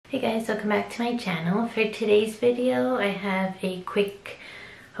Hey guys, welcome back to my channel. For today's video, I have a quick,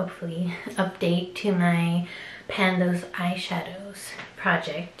 hopefully, update to my Pando's eyeshadows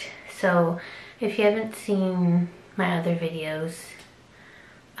project. So if you haven't seen my other videos,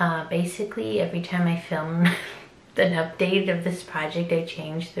 basically every time I film an update of this project, I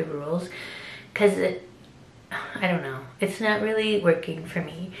change the rules because I don't know, it's not really working for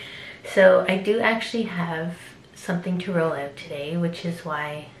me. So I do actually have something to roll out today, which is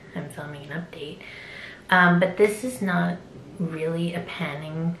why I'm filming an update. But this is not really a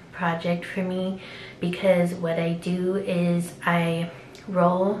panning project for me, because what I do is I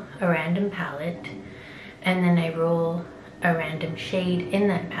roll a random palette and then I roll a random shade in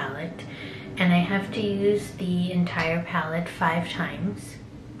that palette, and I have to use the entire palette 5 times.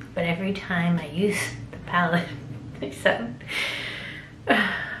 But every time I use the palette,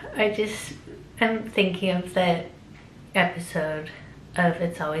 I'm thinking of that episode of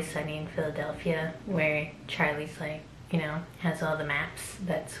It's Always Sunny in Philadelphia where Charlie's like, you know, has all the maps.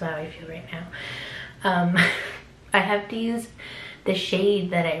 That's how I feel right now. I have to use the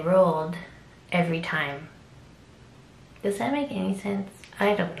shade that I rolled every time. Does that make any sense?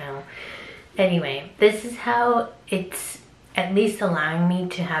 I don't know. Anyway, this is how it's at least allowing me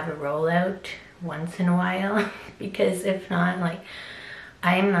to have a rollout once in a while, because if not, like,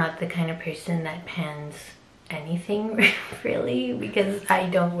 I am not the kind of person that pans anything really, because I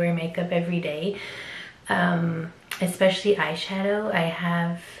don't wear makeup every day, especially eyeshadow. I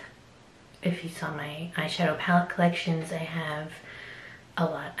have, if you saw my eyeshadow palette collections, I have a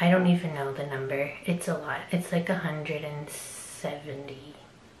lot. I don't even know the number. It's a lot. It's like 170,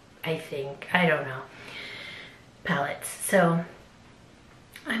 I think. I don't know. Palettes. So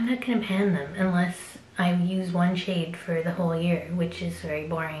I'm not gonna pan them unless I use one shade for the whole year, which is very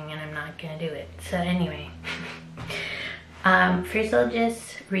boring, and I'm not gonna do it. So anyway, first I'll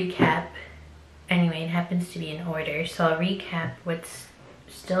just recap. Anyway, it happens to be in order, so I'll recap what's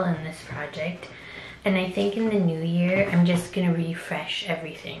still in this project. And I think in the new year, I'm just gonna refresh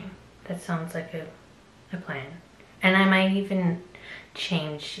everything. That sounds like a plan. And I might even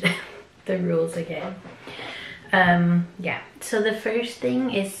change the rules again. Yeah, so the first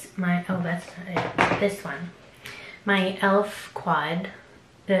thing is my, oh, that's not it, this one. My e.l.f. quad,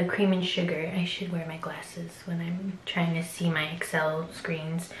 the cream and sugar. I should wear my glasses when I'm trying to see my Excel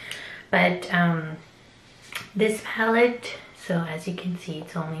screens. But this palette, so as you can see,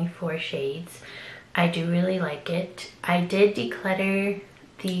 it's only 4 shades. I do really like it. I did declutter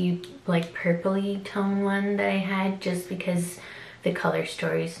the like purpley tone one that I had, just because the color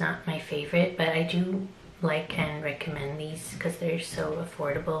story is not my favorite, but I do like and recommend these because they're so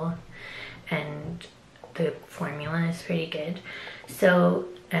affordable and the formula is pretty good. So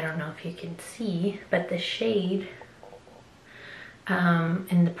I don't know if you can see, but the shade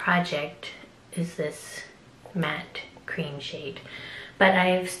in the project is this matte cream shade, but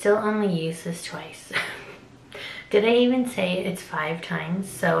I've still only used this twice. Did I even say it's 5 times?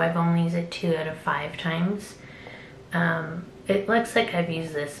 So I've only used it 2 out of 5 times. It looks like I've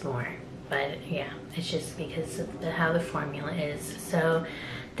used this more, but yeah, it's just because of how the formula is. So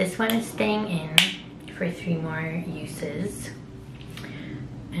this one is staying in for 3 more uses.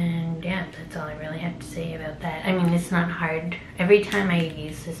 And yeah, that's all I really have to say about that. I mean, it's not hard. Every time I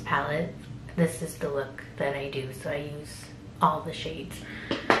use this palette, this is the look that I do. So I use all the shades.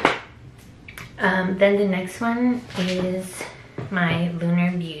 Then the next one is my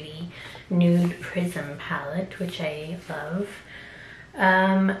Lunar Beauty Nude Prism palette, which I love.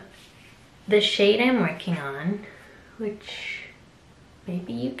 The shade I'm working on, which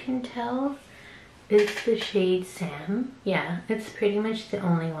maybe you can tell, is the shade Sam. Yeah, it's pretty much the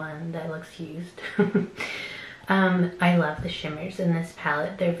only one that looks used. I love the shimmers in this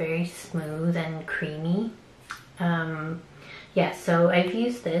palette. They're very smooth and creamy. Yeah, so I've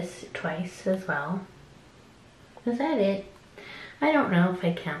used this twice as well. Is that it? I don't know if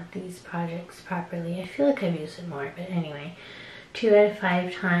I count these projects properly. I feel like I've used it more, but anyway. 2 out of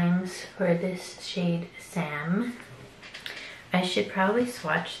 5 times for this shade Sam. I should probably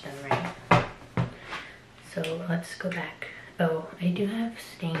swatch them, right? So let's go back. Oh, I do have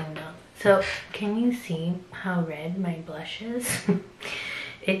stained up. So can you see how red my blush is?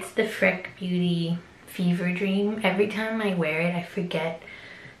 It's the Freck Beauty Fever Dream. Every time I wear it, I forget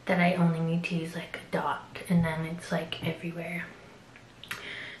that I only need to use like a dot, and then it's like everywhere.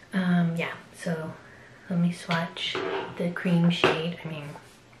 Yeah, so let me swatch the cream shade. I mean,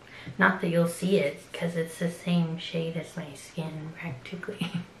 not that you'll see it because it's the same shade as my skin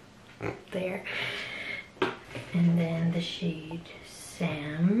practically. There. And then the shade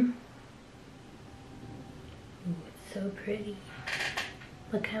Sam. Ooh, it's so pretty.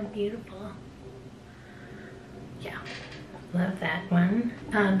 Look how beautiful. Yeah, love that one.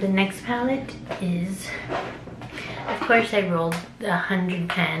 The next palette is, of course, I rolled the 100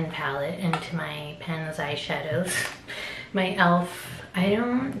 pan palette into my Pan's eyeshadows. My e.l.f. I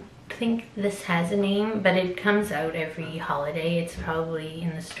don't think this has a name, but it comes out every holiday. It's probably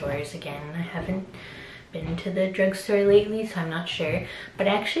in the stores again. I haven't been to the drugstore lately, so I'm not sure, but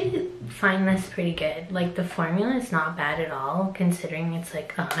I actually find this pretty good. Like, the formula is not bad at all, considering it's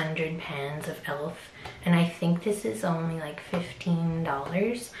like 100 pans of e.l.f. and I think this is only like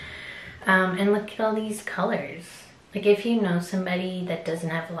 $15. And look at all these colors. Like, if you know somebody that doesn't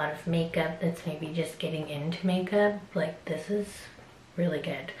have a lot of makeup, that's maybe just getting into makeup, like, this is really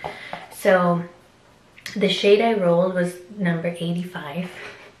good. So the shade I rolled was number 85.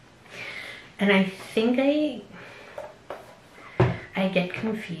 And I think I get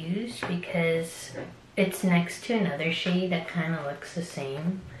confused because it's next to another shade that kind of looks the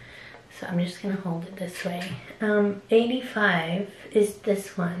same. So I'm just gonna hold it this way. 85 is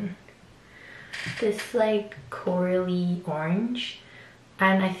this one. This like corally orange.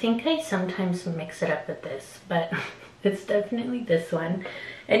 And I think I sometimes mix it up with this, but it's definitely this one.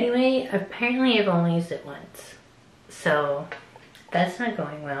 Anyway, apparently I've only used it once, so that's not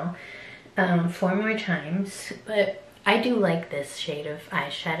going well. 4 more times, but I do like this shade of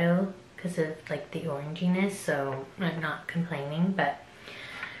eyeshadow because of like the oranginess, so I'm not complaining, but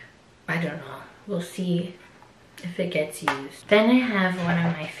I don't know. We'll see if it gets used. Then I have one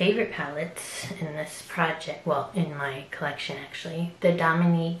of my favorite palettes in this project, well, in my collection actually, the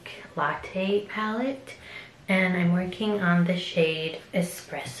Dominique Latte palette, and I'm working on the shade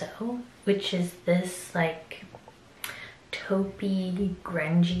Espresso, which is this like taupey,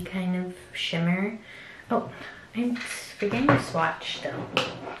 grungy kind of shimmer. Oh, I'm forgetting to swatch still.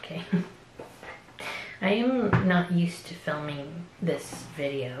 Okay. I am not used to filming this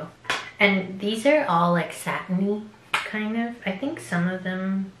video. And these are all like satiny kind of. I think some of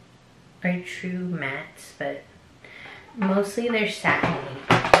them are true mattes, but mostly they're satiny.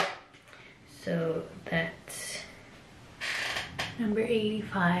 So that's number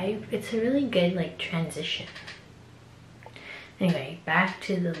 85. It's a really good like transition. Anyway, back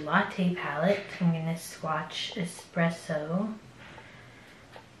to the Latte palette. I'm gonna swatch Espresso,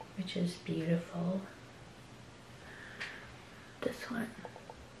 which is beautiful. This one.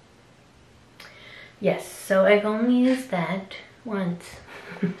 Yes, so I've only used that once.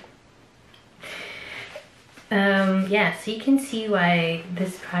 Yeah, so you can see why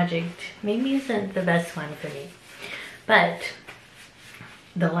this project maybe isn't the best one for me. But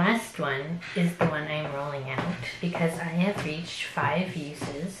the last one is the one I'm rolling out because I have reached 5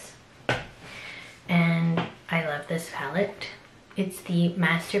 uses and I love this palette. It's the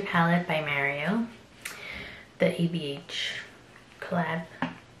Master Palette by Mario, the ABH collab.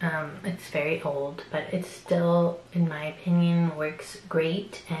 It's very old, but it still, in my opinion, works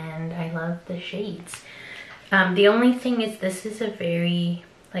great and I love the shades. The only thing is this is a very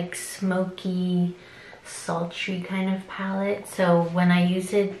like smoky, sultry kind of palette, so when I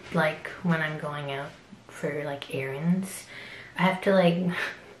use it like when I'm going out for like errands, I have to like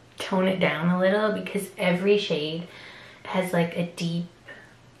tone it down a little because every shade has like a deep,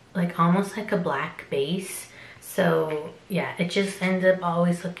 like almost like a black base. So yeah, it just ends up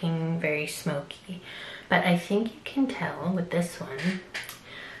always looking very smoky. But I think you can tell with this one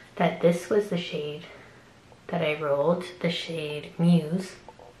that this was the shade that I rolled, the shade Muse.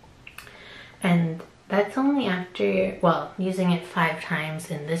 And that's only after, well, using it 5 times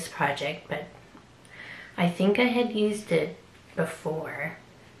in this project, but I think I had used it before.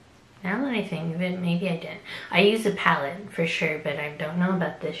 Now that I think of it, maybe I didn't. I use a palette for sure, but I don't know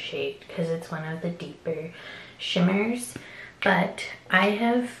about this shade because it's one of the deeper shimmers. But I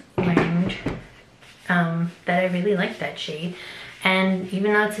have learned that I really like that shade. And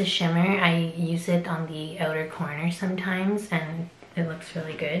even though it's a shimmer, I use it on the outer corner sometimes and it looks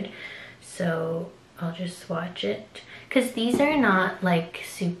really good. So I'll just swatch it. Because these are not like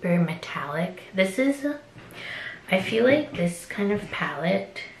super metallic. This is, I feel like this kind of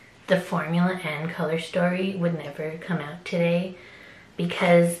palette, the formula and color story would never come out today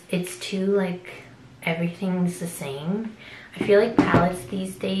because it's too like everything's the same. I feel like palettes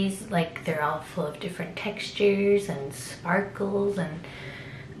these days, like they're all full of different textures and sparkles, and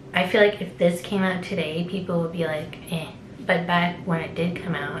I feel like if this came out today, people would be like, eh. But back when it did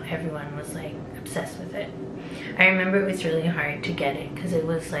come out, everyone was like obsessed with it. I remember it was really hard to get it because it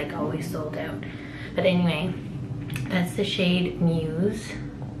was like always sold out. But anyway, that's the shade Muse.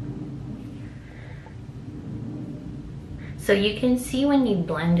 So you can see when you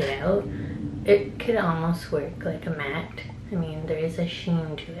blend it out, it could almost work like a matte. I mean, there is a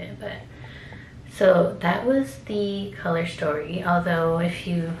sheen to it, but... So that was the color story. Although if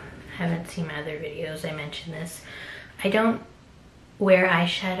you haven't seen my other videos, I mentioned this. I don't wear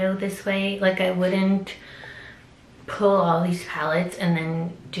eyeshadow this way. Like, I wouldn't pull all these palettes and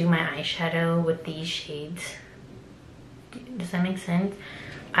then do my eyeshadow with these shades. Does that make sense?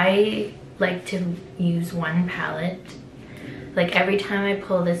 I like to use one palette. Like, every time I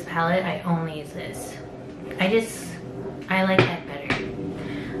pull this palette, I only use this. I like that better.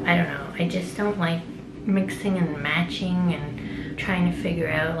 I don't know. I just don't like mixing and matching and trying to figure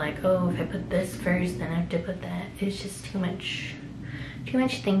out, like, oh, if I put this first, then I have to put that. It's just too much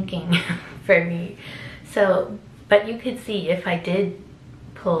thinking for me. So, but you could see if I did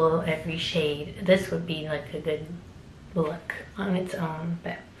pull every shade, this would be like a good look on its own.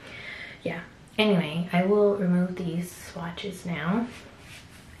 But yeah, anyway, I will remove these swatches now.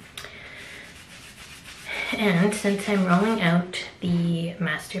 And since I'm rolling out the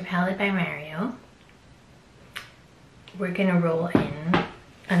Master Palette by Mario, we're gonna roll in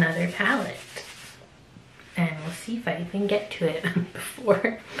another palette. And we'll see if I even get to it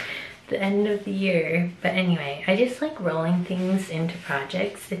before the end of the year. But anyway, I just like rolling things into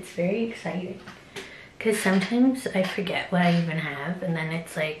projects. It's very exciting. Because sometimes I forget what I even have, and then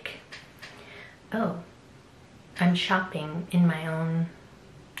it's like, oh, I'm shopping in my own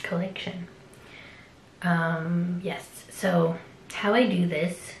collection. Yes, so how I do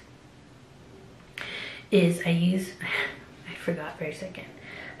this is I forgot for a second.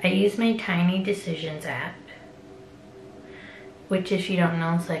 I use my Tiny Decisions app, which, if you don't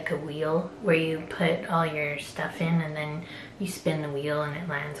know, is like a wheel where you put all your stuff in and then you spin the wheel and it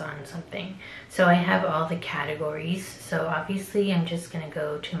lands on something. So I have all the categories. So obviously I'm just gonna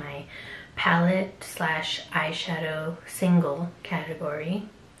go to my palette / eyeshadow single category.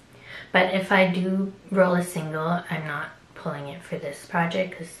 But if I do roll a single, I'm not pulling it for this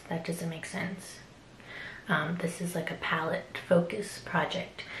project because that doesn't make sense. This is like a palette focus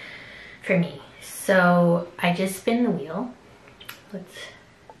project for me. So I just spin the wheel. Let's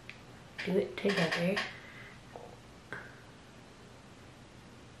do it together.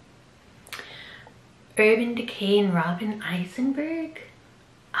 Urban Decay and Robin Eisenberg.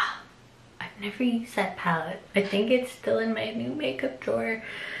 Oh, I've never used that palette. I think it's still in my new makeup drawer.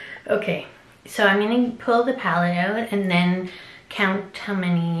 Okay, so I'm gonna pull the palette out and then count how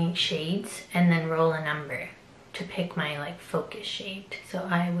many shades and then roll a number to pick my like focus shade. So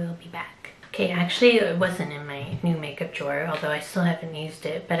I will be back. Okay, actually it wasn't in my new makeup drawer, although I still haven't used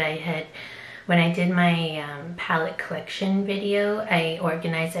it, but I had, when I did my palette collection video, I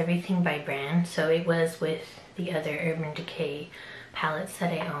organized everything by brand, so it was with the other Urban Decay palettes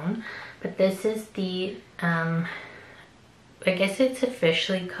that I own. But this is the, I guess it's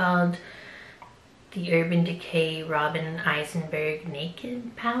officially called the Urban Decay Robin Eisenberg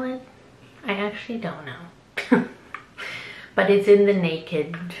Naked palette. I actually don't know. But it's in the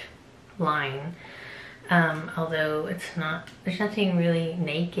Naked line. Although it's not, there's nothing really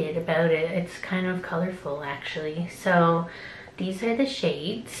naked about it. It's kind of colorful actually. So these are the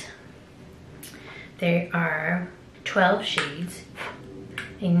shades. There are 12 shades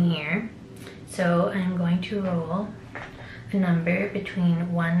in here. So I'm going to roll a number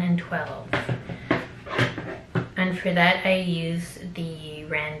between 1 and 12. And for that I use the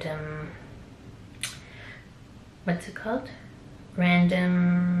random, what's it called?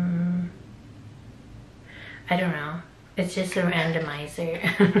 Random, I don't know. It's just a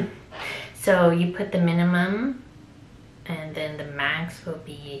randomizer. So you put the minimum and then the max will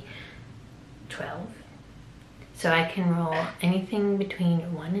be 12. So I can roll anything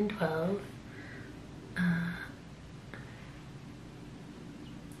between 1 and 12.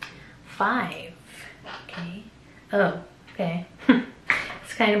 5. Okay. Oh, okay.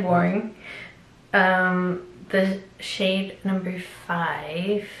 It's kind of boring. The shade number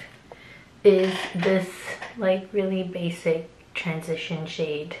 5 is this like really basic transition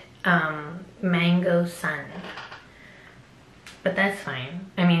shade, Mango Sun. But that's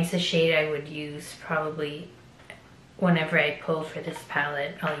fine. I mean, it's a shade I would use probably whenever I pull for this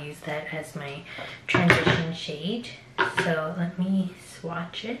palette. I'll use that as my transition shade. So let me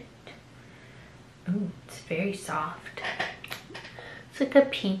swatch it. Ooh, it's very soft. It's like a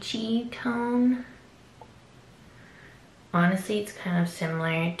peachy tone. Honestly, it's kind of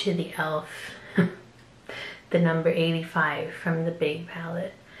similar to the e.l.f. the number 85 from the big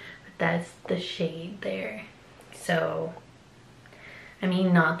palette. But that's the shade there. So, I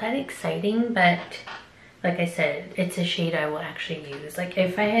mean, not that exciting, but like I said, it's a shade I will actually use. Like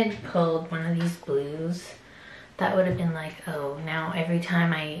if I had pulled one of these blues, that would have been like, oh, now every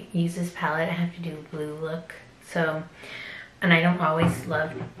time I use this palette, I have to do a blue look. So and I don't always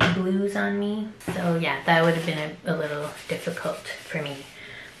love blues on me. So yeah, that would have been a little difficult for me.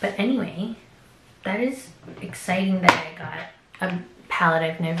 But anyway, that is exciting that I got a palette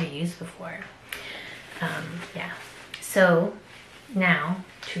I've never used before. Yeah, so now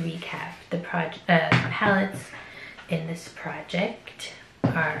to recap, the palettes in this project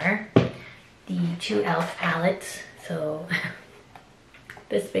are the two e.l.f. palettes. So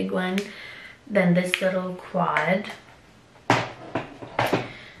this big one, then this little quad,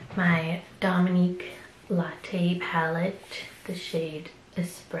 my Dominique Latte palette, the shade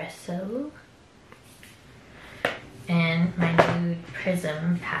Espresso, and my Nude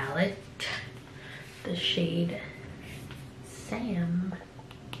Prism palette, the shade Sam,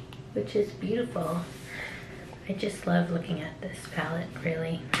 which is beautiful. I just love looking at this palette,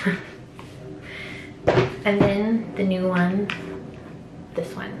 really. And then the new one,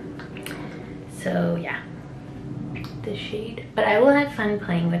 this one. So yeah, this shade. But I will have fun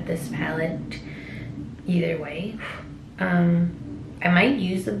playing with this palette either way. I might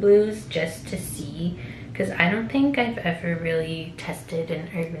use the blues just to see, because I don't think I've ever really tested an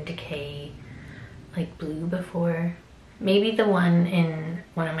Urban Decay like blue before. Maybe the one in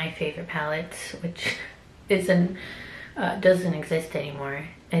one of my favorite palettes, which doesn't exist anymore.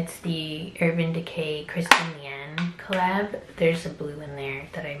 It's the Urban Decay Kristen Leanne collab. There's a blue in there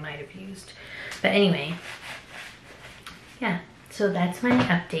that I might have used. But anyway, yeah, so that's my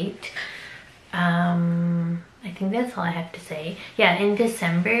update. I think that's all I have to say. Yeah, in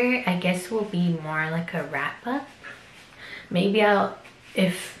December, I guess will be more like a wrap up. Maybe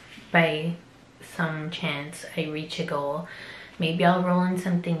if by some chance I reach a goal, maybe I'll roll in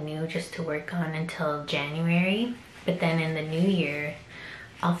something new just to work on until January. But then in the new year,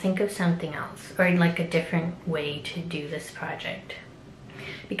 I'll think of something else, or like a different way to do this project,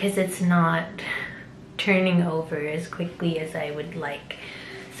 because it's not turning over as quickly as I would like.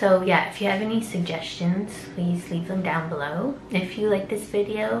 So yeah, if you have any suggestions, please leave them down below. If you like this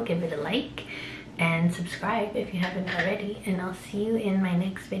video, give it a like and subscribe if you haven't already, and I'll see you in my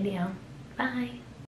next video. Bye.